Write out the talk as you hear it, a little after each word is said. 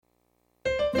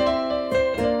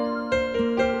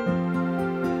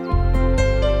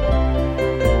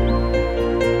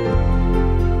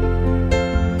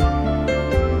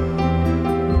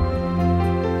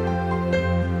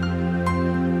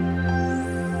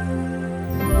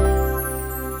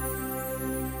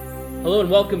Hello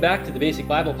and welcome back to the Basic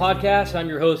Bible Podcast. I'm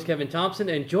your host, Kevin Thompson,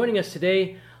 and joining us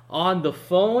today on the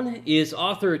phone is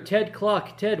author Ted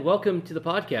Kluck. Ted, welcome to the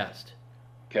podcast.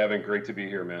 Kevin, great to be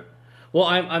here, man. Well,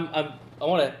 I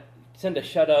want to send a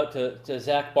shout out to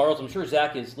Zach Bartles. I'm sure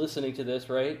Zach is listening to this,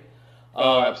 right?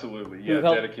 Oh, absolutely. Yeah,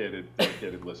 dedicated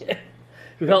listener.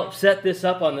 Who helped set this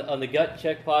up on the Gut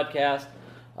Check podcast.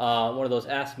 One of those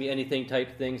Ask Me Anything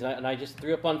type things. And I just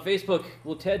threw up on Facebook,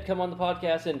 will Ted come on the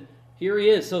podcast? And here he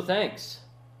is, so thanks.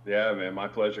 Yeah, man, my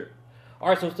pleasure. All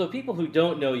right, so people who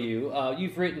don't know you,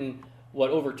 you've written,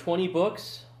 over 20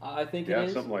 books, I think it is?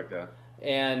 Yeah, something like that.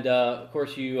 And, of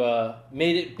course, you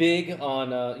made it big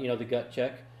on, the Gut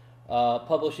Check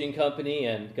publishing company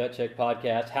and Gut Check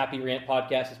podcast. Happy Rant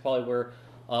podcast is probably where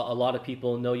a lot of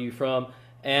people know you from.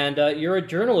 And you're a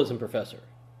journalism professor.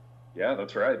 Yeah,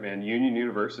 that's right, man. Union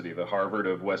University, the Harvard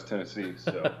of West Tennessee.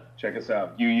 So check us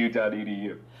out,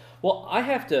 uu.edu. Well, I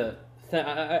have to...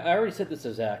 I already said this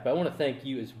to Zach, but I want to thank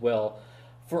you as well.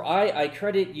 For I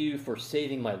credit you for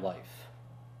saving my life.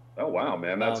 Oh wow,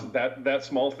 man! That's that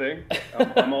small thing.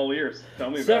 I'm all ears. Tell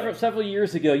me about it. Several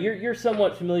years ago, you're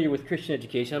somewhat familiar with Christian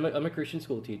education. I'm a Christian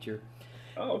school teacher.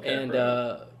 Oh, okay. And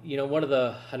one of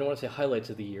the, I don't want to say highlights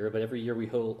of the year, but every year we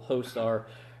host our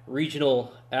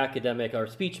regional academic, our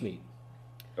speech meet.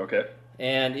 Okay.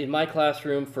 And in my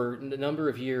classroom for a number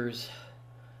of years,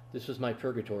 this was my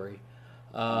purgatory.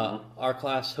 Our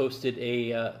class hosted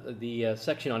the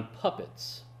section on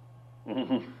puppets,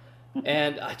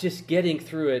 and just getting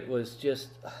through it was just.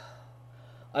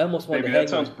 I almost wanted Maybe to. That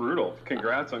sounds brutal.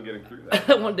 Congrats on getting through that.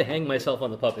 I wanted to hang myself on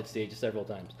the puppet stage several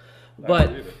times,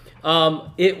 but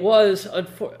it was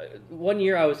one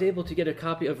year I was able to get a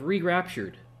copy of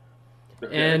Re-Raptured,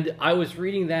 and I was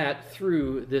reading that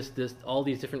through this all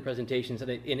these different presentations, and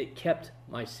it kept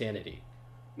my sanity.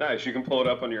 Nice. You can pull it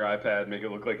up on your iPad, make it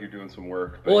look like you're doing some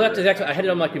work. Well, that's exactly. I had it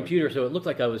on my computer, so it looked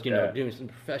like I was, doing something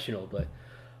professional. But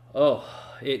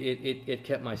it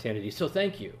kept my sanity. So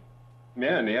thank you.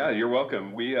 Man, yeah, you're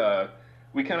welcome. We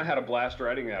kind of had a blast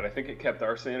writing that. I think it kept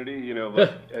our sanity.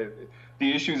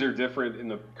 The issues are different in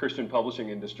the Christian publishing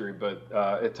industry, but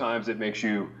at times it makes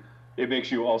you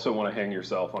also want to hang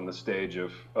yourself on the stage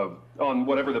on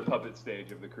whatever the puppet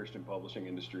stage of the Christian publishing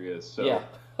industry is. So yeah.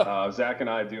 Zach and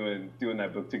I doing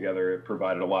that book together, it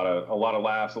provided a lot of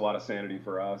laughs, a lot of sanity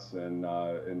for us, and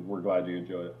we're glad you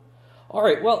enjoyed it. All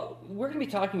right. Well, we're going to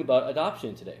be talking about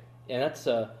adoption today, and that's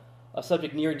a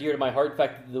subject near and dear to my heart. In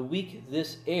fact, the week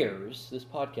this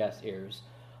podcast airs,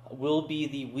 will be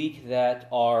the week that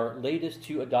our latest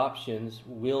two adoptions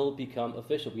will become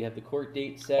official. We have the court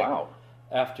date set. Wow.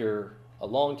 After a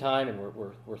long time, and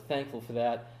we're thankful for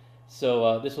that.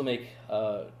 So this will make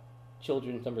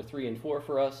children number 3 and 4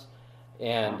 for us,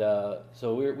 and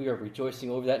so we are rejoicing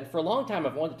over that. And for a long time,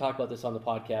 I've wanted to talk about this on the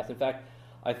podcast. In fact,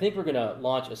 I think we're going to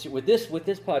launch with this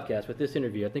podcast, with this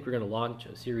interview. I think we're going to launch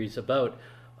a series about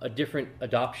different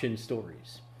adoption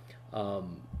stories.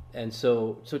 And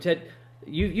so Ted,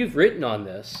 you've written on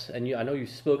this, and I know you've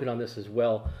spoken on this as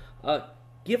well.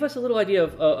 Give us a little idea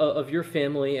of your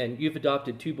family, and you've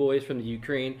adopted 2 boys from the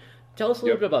Ukraine. Tell us a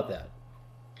little bit about that.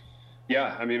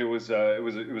 Yeah, I mean, it was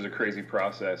a crazy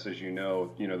process, as you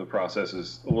know. The process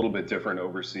is a little bit different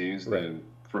overseas than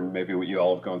from maybe what you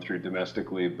all have gone through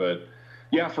domestically. But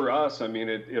yeah, for us, I mean,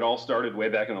 it all started way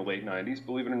back in the late '90s.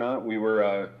 Believe it or not, we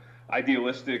were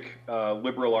idealistic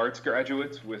liberal arts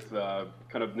graduates with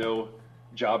kind of no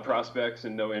job prospects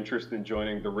and no interest in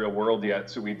joining the real world yet.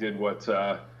 So we did what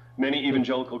many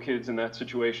evangelical kids in that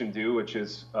situation do, which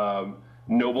is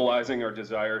nobilizing our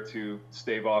desire to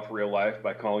stave off real life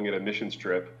by calling it a missions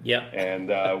trip. Yeah. And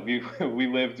we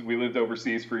lived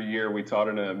overseas for a year. We taught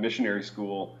in a missionary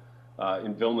school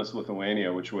in Vilnius,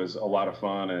 Lithuania, which was a lot of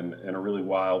fun and a really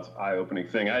wild, eye-opening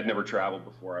thing. I had never traveled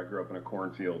before. I grew up in a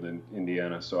cornfield in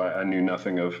Indiana, so I knew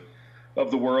nothing of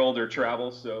the world or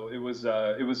travel. So it was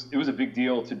a big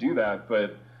deal to do that,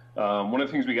 but. One of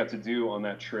the things we got to do on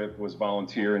that trip was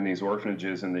volunteer in these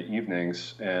orphanages in the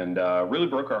evenings, and really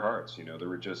broke our hearts. There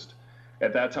were just,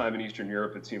 at that time in Eastern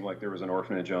Europe, it seemed like there was an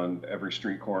orphanage on every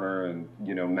street corner, and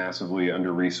massively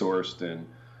under-resourced. And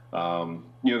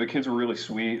the kids were really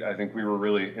sweet. I think we were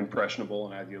really impressionable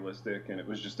and idealistic, and it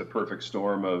was just a perfect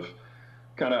storm of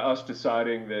kind of us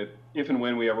deciding that if and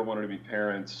when we ever wanted to be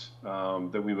parents,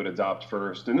 that we would adopt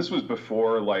first. And this was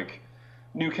before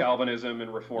New Calvinism and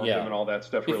Reformism and all that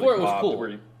stuff before really popped.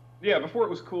 Before it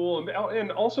was cool, and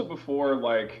also before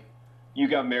you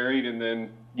got married and then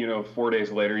 4 days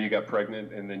later you got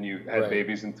pregnant and then you had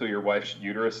babies until your wife's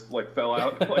uterus fell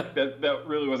out. That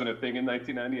really wasn't a thing in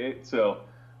 1998. So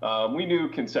we knew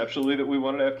conceptually that we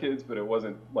wanted to have kids, but it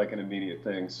wasn't an immediate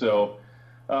thing. So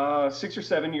 6 or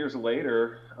 7 years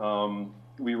later,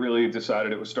 we really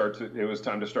decided it was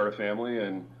time to start a family,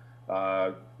 and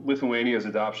Lithuania's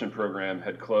adoption program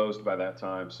had closed by that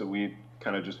time, so we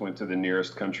kind of just went to the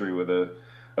nearest country with a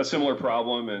similar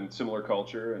problem and similar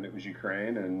culture, and it was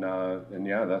Ukraine, and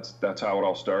yeah, that's how it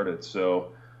all started.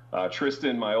 So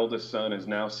Tristan, my oldest son, is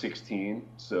now 16,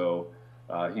 so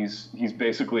he's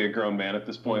basically a grown man at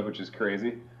this point, which is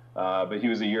crazy. But he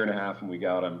was a year and a half when we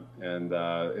got him, and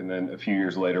then a few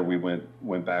years later we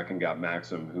went back and got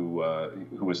Maxim,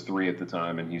 who was 3 at the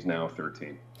time, and he's now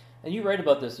 13. And you write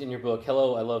about this in your book,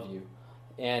 Hello, I Love You.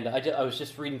 And I was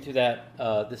just reading through that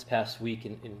this past week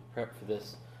in prep for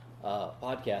this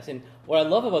podcast. And what I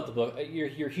love about the book,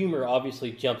 your humor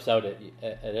obviously jumps out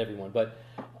at everyone, but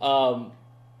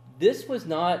this was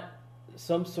not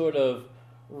some sort of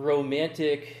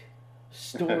romantic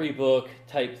storybook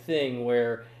type thing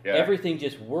where everything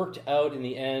just worked out in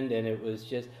the end, and it was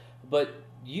just, but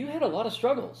you had a lot of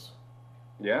struggles.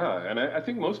 Yeah, and I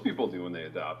think most people do when they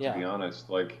adopt, to be honest.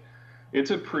 Like,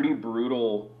 it's a pretty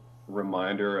brutal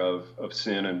reminder of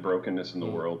sin and brokenness in the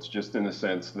world, just in the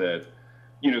sense that,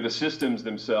 the systems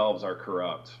themselves are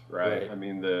corrupt, right? I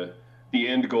mean, the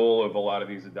end goal of a lot of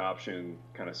these adoption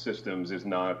kind of systems is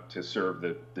not to serve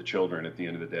the children at the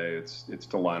end of the day. It's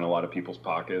to line a lot of people's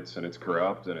pockets, and it's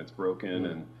corrupt and it's broken.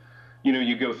 And,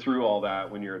 you go through all that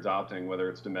when you're adopting, whether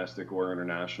it's domestic or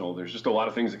international. There's just a lot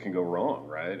of things that can go wrong,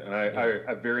 right? And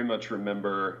I very much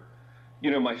remember,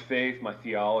 my faith, my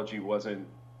theology wasn't,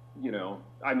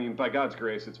 I mean, by God's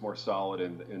grace, it's more solid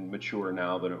and mature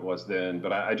now than it was then.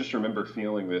 But I just remember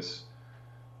feeling this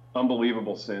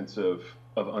unbelievable sense of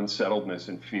unsettledness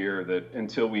and fear that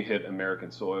until we hit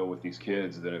American soil with these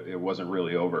kids, that it wasn't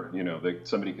really over, that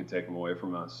somebody could take them away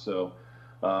from us. So,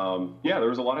 there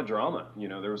was a lot of drama,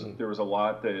 there was a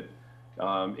lot that,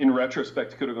 in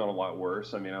retrospect, could have gone a lot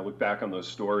worse. I mean, I look back on those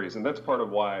stories, and that's part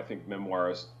of why I think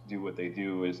memoirists do what they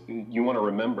do, is you want to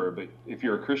remember, but if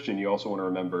you're a Christian, you also want to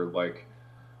remember, like,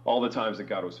 all the times that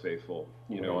God was faithful,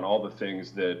 and all the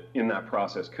things that in that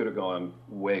process could have gone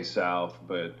way south,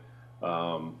 but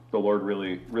the Lord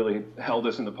really, really held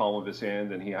us in the palm of his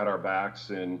hand, and he had our backs.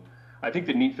 And I think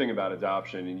the neat thing about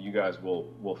adoption, and you guys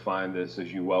will find this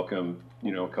as you welcome,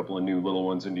 a couple of new little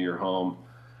ones into your home.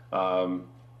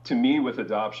 To me, with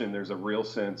adoption, there's a real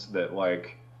sense that,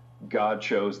 like, God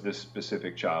chose this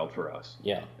specific child for us.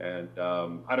 Yeah. And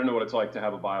I don't know what it's like to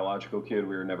have a biological kid.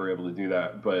 We were never able to do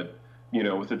that. But,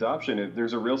 with adoption,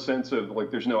 there's a real sense of,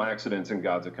 like, there's no accidents in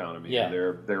God's economy. Yeah.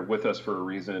 They're with us for a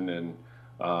reason. And,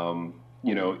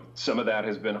 some of that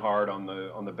has been hard on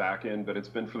the back end, but it's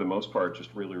been, for the most part, just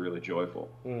really, really joyful.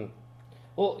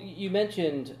 Well, you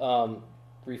mentioned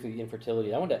briefly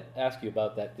infertility. I wanted to ask you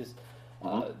about that, because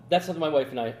that's something my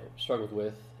wife and I struggled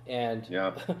with, and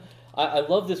I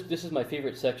love this. This is my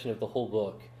favorite section of the whole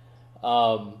book.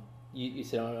 You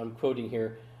said, I'm quoting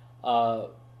here.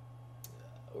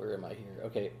 Where am I here?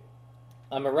 Okay.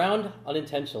 I'm around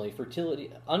unintentional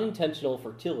fertility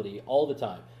all the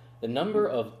time. The number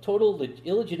of total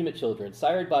illegitimate children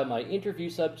sired by my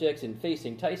interview subjects in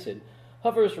Facing Tyson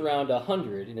hovers around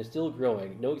 100 and is still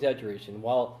growing, no exaggeration.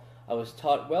 While I was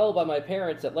taught well by my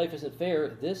parents that life isn't fair,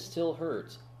 this still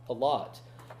hurts a lot.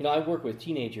 I work with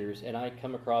teenagers, and I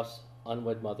come across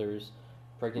unwed mothers,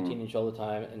 pregnant teenagers all the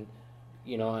time, and,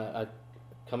 I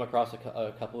come across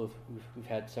a couple of who've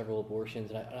had several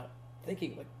abortions, and I'm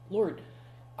thinking, like, Lord,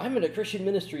 I'm in a Christian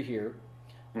ministry here.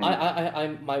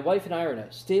 My wife and I are in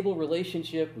a stable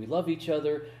relationship. We love each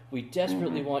other. We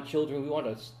desperately want children. We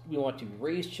want to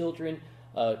raise children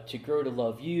to grow to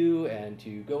love you and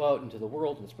to go out into the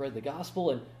world and spread the gospel.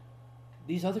 And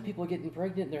these other people are getting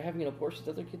pregnant and they're having abortions.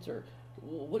 Other kids are.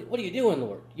 What are you doing,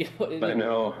 Lord? I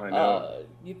know.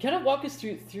 You kind of walk us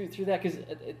through that, because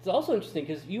it's also interesting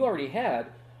because you already had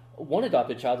one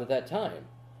adopted child at that time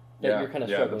that you're kind of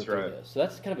struggling through this. So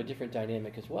that's kind of a different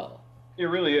dynamic as well. It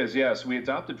really is, yes. We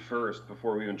adopted first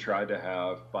before we even tried to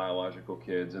have biological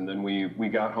kids, and then we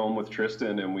got home with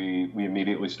Tristan, and we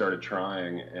immediately started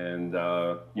trying, and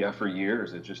for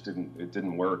years it just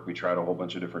didn't work. We tried a whole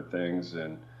bunch of different things,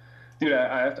 and dude,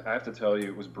 I have to tell you,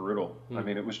 it was brutal. I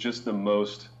mean, it was just the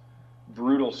most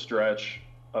brutal stretch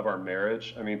of our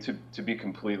marriage. I mean, to be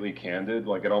completely candid,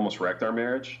 like, it almost wrecked our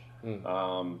marriage.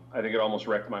 I think it almost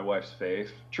wrecked my wife's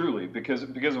faith, truly, because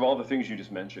of all the things you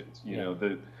just mentioned. You know,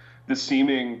 the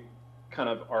seeming kind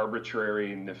of arbitrary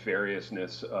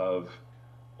nefariousness of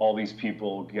all these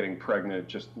people getting pregnant,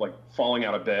 just like falling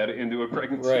out of bed into a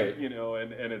pregnancy, right. You know,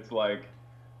 and it's like,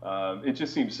 it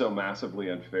just seems so massively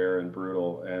unfair and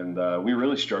brutal. And we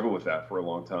really struggled with that for a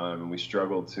long time. And we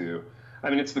struggled to, I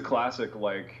mean, it's the classic,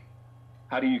 like,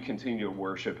 how do you continue to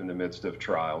worship in the midst of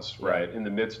trials, right? In the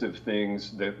midst of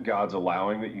things that God's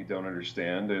allowing that you don't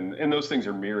understand, and those things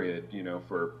are myriad,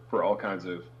 for all kinds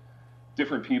of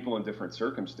different people in different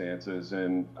circumstances.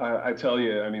 And I tell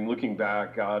you, I mean, looking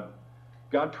back, God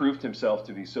proved Himself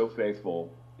to be so faithful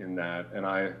in that, and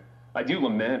I do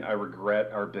lament, I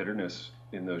regret our bitterness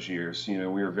in those years. We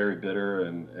were very bitter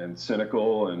and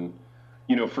cynical, and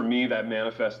for me that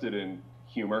manifested in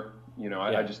humor.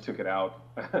 I just took it out.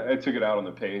 I took it out on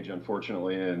the page,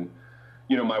 unfortunately, and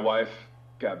my wife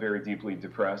got very deeply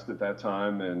depressed at that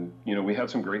time, and we had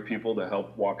some great people to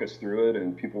help walk us through it,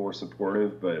 and people were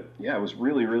supportive. But yeah, it was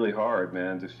really, really hard,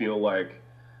 man, to feel like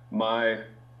my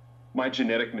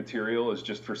genetic material is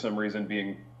just for some reason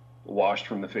being washed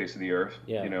from the face of the earth.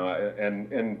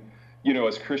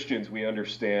 As Christians, we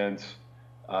understand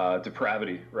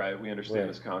depravity, right? We understand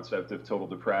this concept of total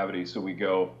depravity. So we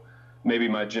go, maybe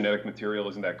my genetic material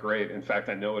isn't that great. In fact,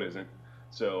 I know it isn't.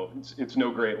 So it's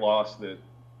no great loss that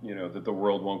that the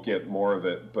world won't get more of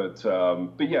it. But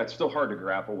yeah, it's still hard to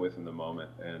grapple with in the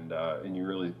moment, and you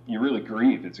really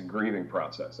grieve. It's a grieving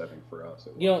process, I think, for us.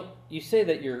 You say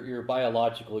that your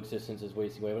biological existence is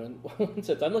wasting away. But in one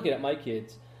sense, I'm looking at my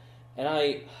kids, and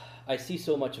I see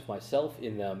so much of myself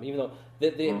in them, even though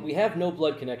we have no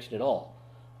blood connection at all.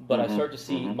 But I start to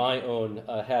see my own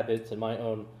habits and my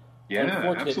own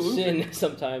unfortunate sin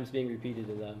sometimes being repeated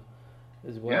in them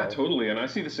as well. Yeah, totally. And I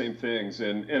see the same things,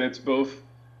 and it's both.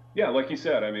 Yeah, like you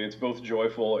said, I mean, it's both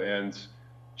joyful and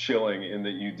chilling in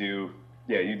that you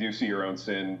do see your own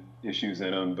sin issues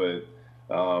in them, but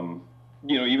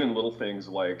even little things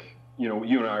like you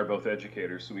and I are both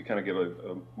educators, so we kind of give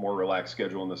a more relaxed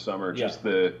schedule in the summer. Just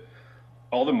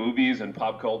all the movies and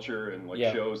pop culture and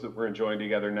shows that we're enjoying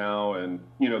together now, and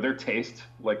their taste,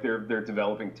 like they're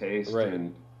developing taste,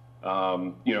 and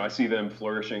I see them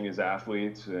flourishing as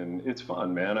athletes, and it's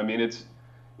fun, man. I mean,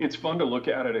 it's fun to look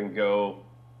at it and go,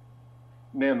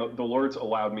 man, the Lord's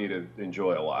allowed me to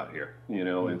enjoy a lot here,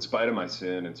 in spite of my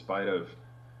sin, in spite of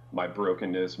my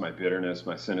brokenness, my bitterness,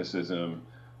 my cynicism.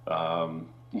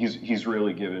 He's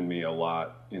really given me a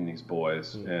lot in these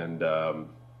boys, and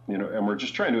and we're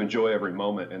just trying to enjoy every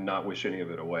moment and not wish any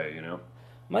of it away.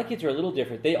 My kids are a little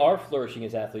different. They are flourishing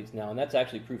as athletes now, and that's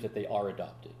actually proof that they are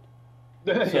adopted.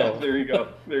 Yeah, there you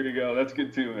go. That's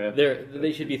good too, man.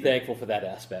 They should be thankful for that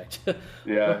aspect.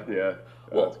 Yeah.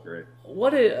 Well, that's great.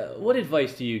 What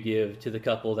advice do you give to the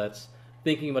couple that's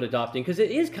thinking about adopting? Because it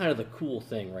is kind of the cool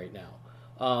thing right now.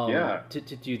 To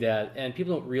do that, and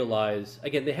people don't realize.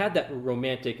 Again, they had that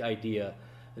romantic idea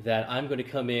that I'm going to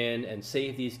come in and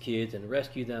save these kids and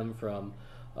rescue them from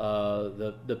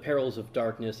the perils of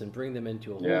darkness and bring them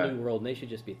into a whole new world, and they should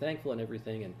just be thankful and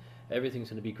everything, and everything's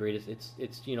going to be great. It's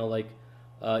like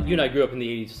you and I grew up in the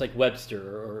 '80s, just like Webster,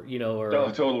 or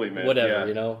totally, man.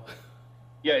 Whatever,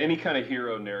 Yeah, any kind of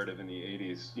hero narrative in the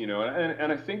 '80s,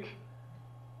 and I think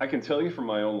I can tell you from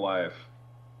my own life,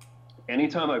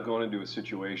 anytime I've gone into a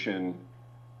situation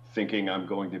thinking I'm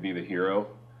going to be the hero,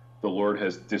 the Lord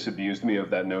has disabused me of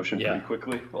that notion pretty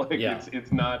quickly.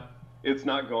 It's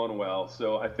not going well.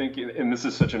 So I think, and this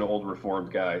is such an old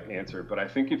Reformed guy answer, but I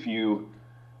think if you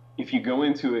go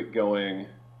into it going,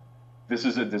 this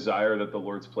is a desire that the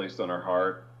Lord's placed on our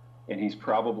heart, and He's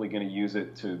probably going to use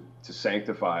it to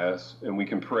sanctify us, and we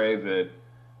can pray that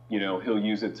He'll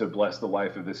use it to bless the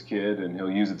life of this kid, and He'll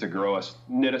use it to grow us,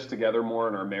 knit us together more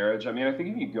in our marriage. I mean, I think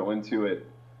if you go into it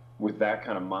with that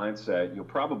kind of mindset, you'll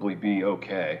probably be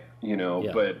okay,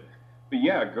 But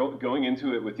yeah, going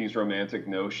into it with these romantic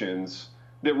notions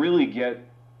that really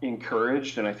get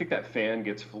encouraged, and I think that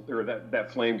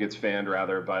flame gets fanned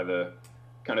rather by the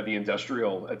kind of the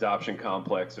industrial adoption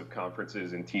complex of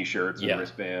conferences and T-shirts and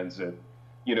wristbands and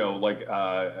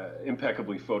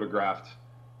impeccably photographed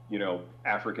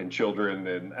African children,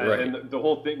 and the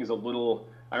whole thing is a little.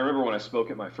 I remember when I spoke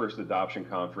at my first adoption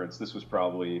conference. This was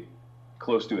probably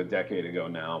close to a decade ago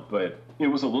now, but it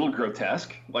was a little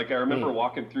grotesque. Like I remember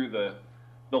walking through the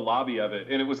lobby of it,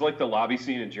 and it was like the lobby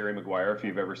scene in Jerry Maguire, if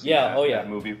you've ever seen that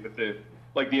movie with the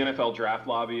NFL draft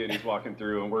lobby, and he's walking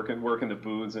through and working the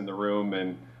booths in the room,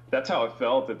 and that's how it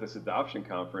felt at this adoption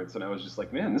conference. And I was just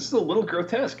like, man, this is a little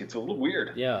grotesque. It's a little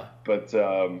weird. Yeah. But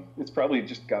it's probably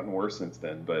just gotten worse since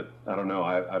then. But I don't know.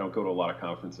 I don't go to a lot of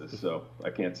conferences, so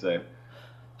I can't say.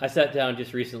 I sat down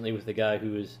just recently with a guy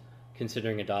who was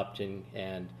considering adopting,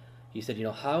 and he said,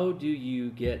 how do you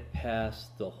get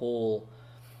past the whole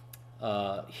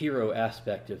hero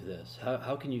aspect of this?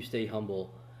 How can you stay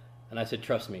humble? And I said,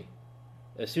 trust me,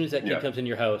 as soon as that kid comes in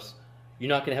your house, you're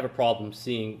not going to have a problem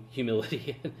seeing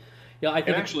humility. I think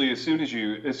and actually, as soon as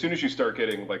you start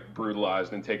getting like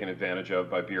brutalized and taken advantage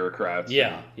of by bureaucrats,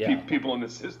 people in the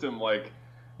system, like,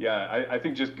 I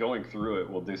think just going through it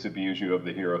will disabuse you of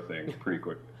the hero thing pretty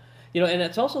quickly. And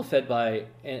it's also fed by,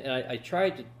 and I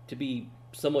tried to be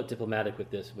somewhat diplomatic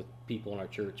with this with people in our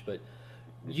church, but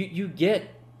you get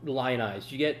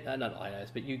lionized, you get not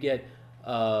lionized, but you get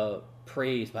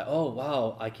praised by, oh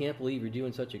wow, I can't believe you're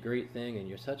doing such a great thing, and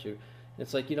you're such a.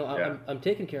 It's like, I'm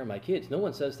taking care of my kids. No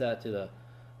one says that to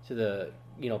the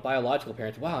biological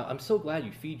parents. Wow, I'm so glad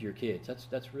you feed your kids.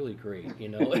 That's really great.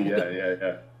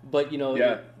 Yeah. But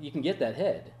you can get that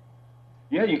head.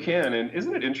 Yeah, you can. And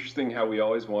isn't it interesting how we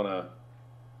always want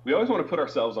to put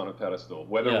ourselves on a pedestal,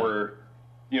 whether we're,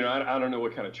 I don't know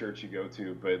what kind of church you go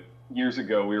to, but years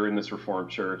ago we were in this Reformed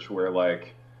church where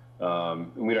like,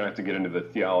 we don't have to get into the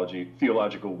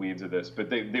theological weeds of this, but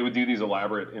they would do these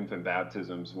elaborate infant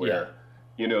baptisms where,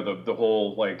 the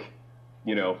whole like,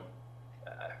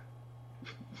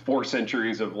 4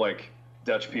 centuries of like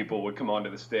Dutch people would come onto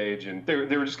the stage, and they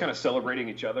were just kind of celebrating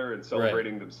each other and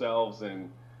celebrating themselves. And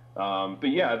but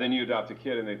then you adopt a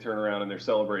kid and they turn around and they're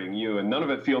celebrating you, and none of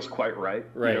it feels quite right.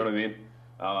 You know what I mean?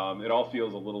 It all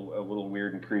feels a little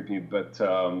weird and creepy. But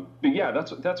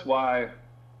that's why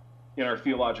in our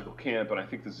theological camp, and I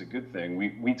think this is a good thing,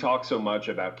 we talk so much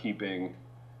about keeping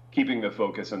the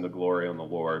focus and the glory on the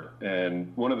Lord.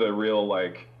 And one of the real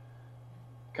like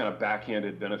kind of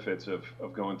backhanded benefits of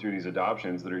going through these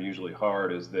adoptions that are usually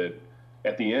hard is that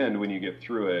at the end, when you get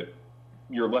through it,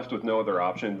 you're left with no other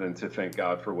option than to thank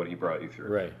God for what he brought you through.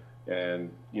 Right.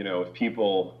 And, if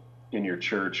people in your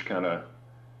church kind of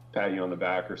pat you on the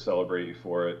back or celebrate you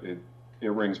for it,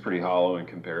 it rings pretty hollow in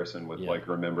comparison with like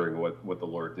remembering what the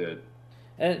Lord did.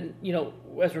 And,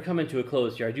 as we're coming to a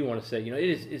close here, I do want to say,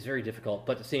 it's very difficult,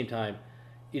 but at the same time,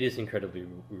 it is incredibly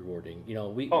rewarding.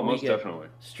 We most get definitely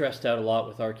stressed out a lot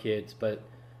with our kids, but,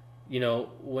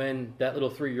 when that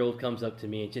little 3-year-old comes up to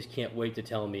me and just can't wait to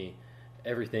tell me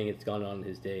everything that's gone on in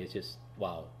his day, it's just,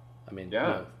 wow. I mean,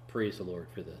 praise the Lord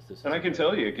for this. And I can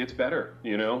tell you, it gets better,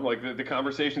 like the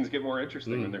conversations get more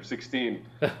interesting when they're 16.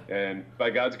 And by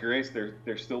God's grace,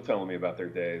 they're still telling me about their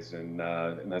days. And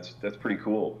that's pretty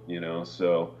cool,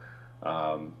 So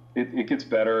it gets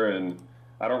better, and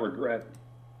I don't regret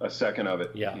a second of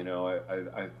it. Yeah.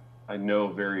 I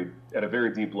know at a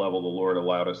very deep level, the Lord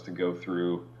allowed us to go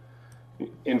through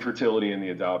infertility and the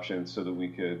adoption so that we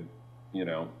could,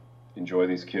 enjoy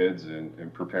these kids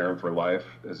and prepare them for life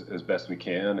as best we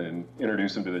can, and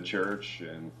introduce them to the church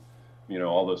and,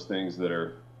 all those things that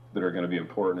are going to be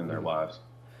important in their lives.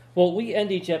 Well, we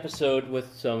end each episode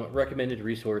with some recommended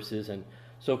resources. And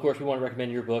so, of course, we want to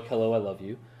recommend your book, Hello, I Love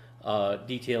You,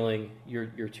 detailing your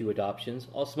 2 adoptions.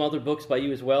 Some other books by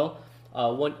you as well.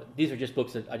 These are just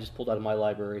books that I just pulled out of my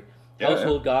library.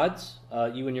 Household Gods,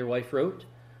 you and your wife wrote.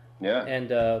 Yeah.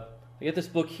 And I get this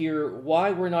book here, Why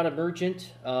We're Not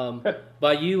Emergent,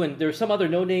 by you, and there's some other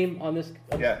no name on this.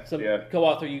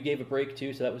 Co-author you gave a break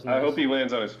to, so that was nice. I hope he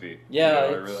lands on his feet.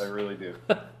 Yeah, I really do.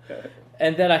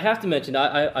 And then I have to mention,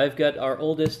 I've got our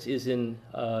oldest is in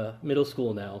middle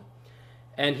school now,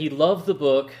 and he loved the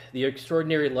book, The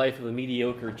Extraordinary Life of a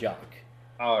Mediocre Jock.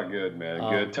 Oh, good, man,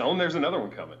 good. Tell him there's another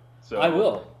one coming. So I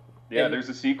will. Yeah, there's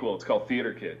a sequel. It's called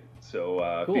Theater Kid.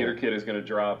 So cool. Theater Kid is going to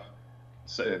drop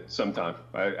sometime.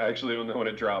 I actually don't know when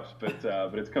it drops, but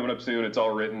it's coming up soon. It's all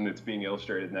written. It's being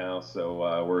illustrated now,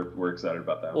 so we're excited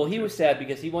about that. Well, he was sad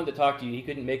because he wanted to talk to you. He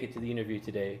couldn't make it to the interview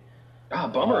today. Ah,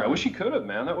 bummer. I wish he could have,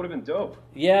 man. That would have been dope.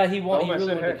 Yeah, Tell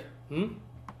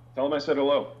him I said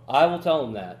hello. I will tell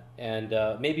him that,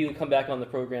 and maybe we'll come back on the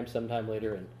program sometime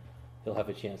later, and he'll have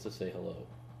a chance to say hello.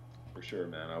 For sure,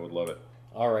 man. I would love it.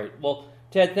 All right. Well,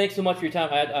 Ted, thanks so much for your time.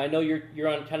 I know you're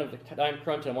on kind of a time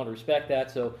crunch, and I want to respect that.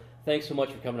 So thanks so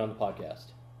much for coming on the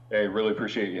podcast. Hey, really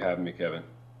appreciate you having me, Kevin.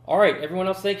 All right, everyone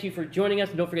else, thank you for joining us.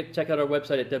 And don't forget to check out our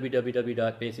website at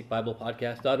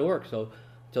www.basicbiblepodcast.org. So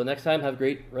until next time, have a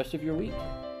great rest of your week.